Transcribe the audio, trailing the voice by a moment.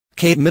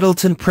Kate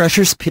Middleton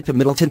pressures Pippa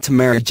Middleton to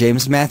marry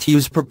James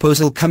Matthews'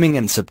 proposal coming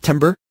in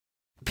September.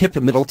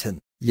 Pippa Middleton,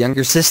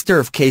 younger sister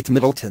of Kate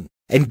Middleton,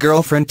 and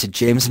girlfriend to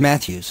James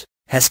Matthews,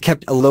 has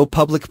kept a low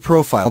public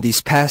profile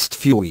these past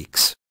few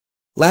weeks.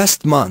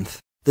 Last month,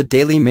 the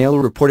Daily Mail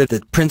reported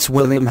that Prince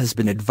William has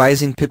been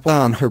advising Pippa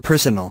on her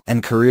personal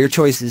and career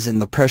choices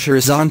and the pressure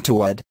is on to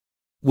wed.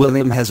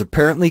 William has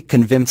apparently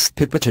convinced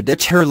Pippa to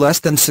ditch her less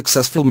than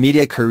successful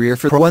media career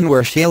for one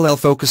where she'll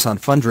focus on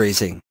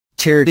fundraising,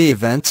 charity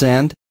events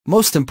and,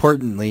 most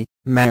importantly,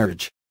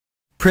 marriage.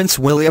 Prince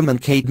William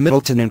and Kate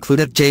Middleton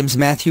included James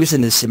Matthews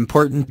in this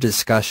important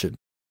discussion.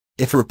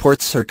 If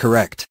reports are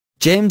correct,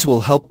 James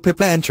will help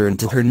Pippa enter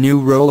into her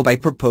new role by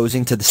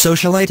proposing to the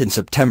socialite in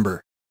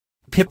September.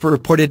 Pippa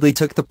reportedly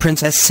took the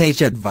prince's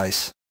sage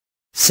advice.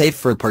 Save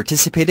for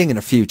participating in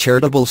a few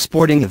charitable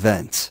sporting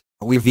events.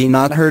 We've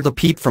not heard a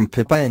peep from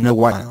Pippa in a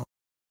while.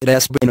 It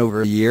has been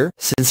over a year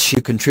since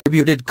she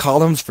contributed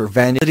columns for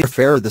Vanity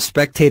Fair or The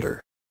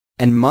Spectator.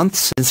 And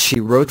months since she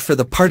wrote for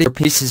the Party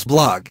Pieces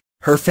blog,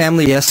 her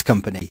family's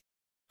company.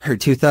 Her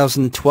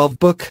 2012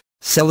 book,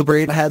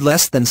 Celebrate, had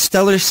less than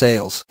stellar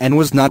sales and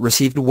was not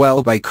received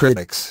well by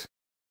critics.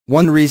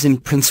 One reason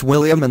Prince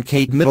William and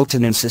Kate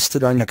Middleton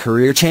insisted on a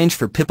career change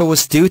for Pippa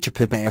was due to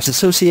Pippa's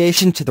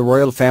association to the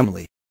royal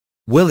family.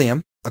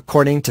 William,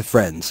 according to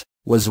friends,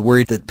 was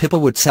worried that Pippa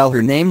would sell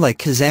her name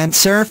like his Aunt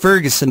Sarah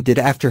Ferguson did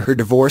after her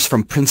divorce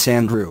from Prince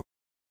Andrew.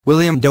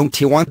 William don't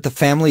want the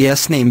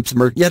family's name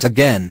smirked yet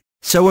again,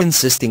 so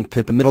insisting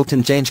Pippa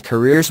Middleton change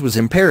careers was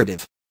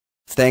imperative.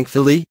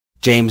 Thankfully,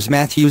 James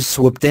Matthews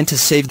swooped in to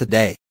save the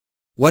day.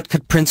 What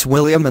could Prince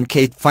William and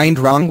Kate find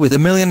wrong with a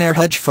millionaire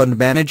hedge fund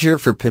manager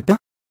for Pippa?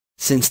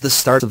 Since the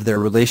start of their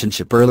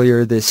relationship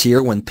earlier this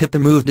year when Pippa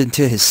moved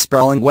into his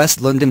sprawling West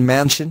London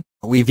mansion,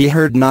 we've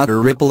heard not a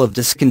ripple of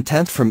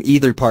discontent from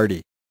either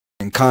party.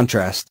 In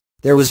contrast,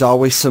 there was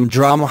always some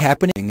drama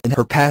happening in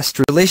her past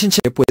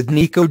relationship with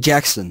Nico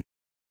Jackson.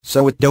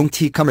 So it don't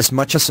come as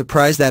much a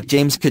surprise that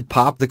James could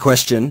pop the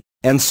question,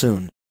 and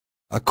soon.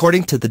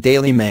 According to the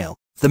Daily Mail,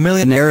 the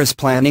millionaire is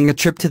planning a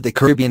trip to the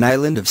Caribbean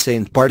island of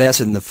St. Bart's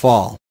in the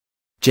fall.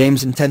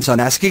 James intends on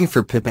asking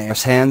for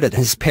Pippa's hand at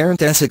his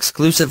parents'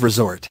 exclusive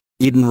resort,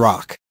 Eden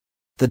Rock.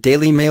 The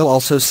Daily Mail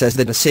also says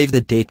that a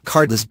save-the-date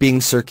card is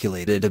being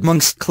circulated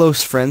amongst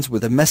close friends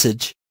with a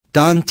message,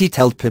 "Don't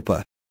tell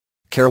Pippa."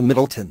 Carol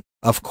Middleton,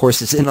 of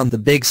course, is in on the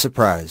big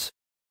surprise.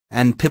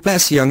 And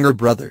Pippa's younger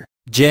brother,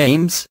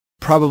 James,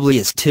 probably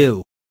is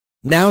too.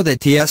 Now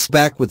that he's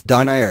back with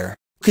Donna,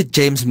 could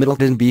James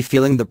Middleton be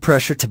feeling the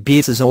pressure to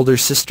beat his older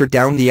sister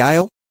down the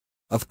aisle?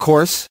 Of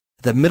course,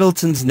 the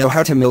Middletons know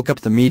how to milk up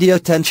the media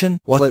attention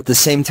while at the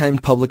same time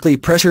publicly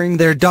pressuring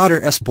their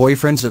daughter's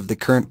boyfriends of the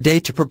current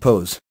day to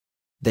propose.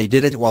 They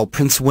did it while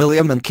Prince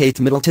William and Kate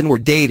Middleton were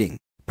dating,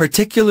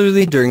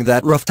 particularly during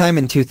that rough time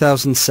in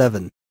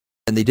 2007.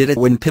 And they did it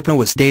when Pippa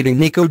was dating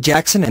Nico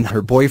Jackson and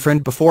her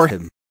boyfriend before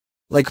him.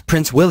 Like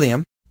Prince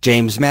William,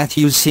 James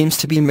Matthews seems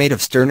to be made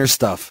of sterner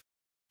stuff.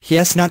 He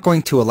is not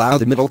going to allow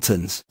the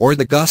Middletons or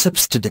the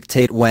gossips to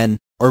dictate when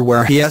or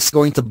where he is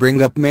going to bring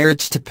up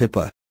marriage to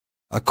Pippa.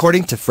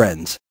 According to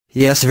friends,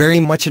 he is very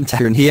much into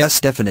her and he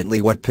is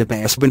definitely what Pippa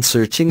has been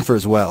searching for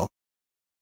as well.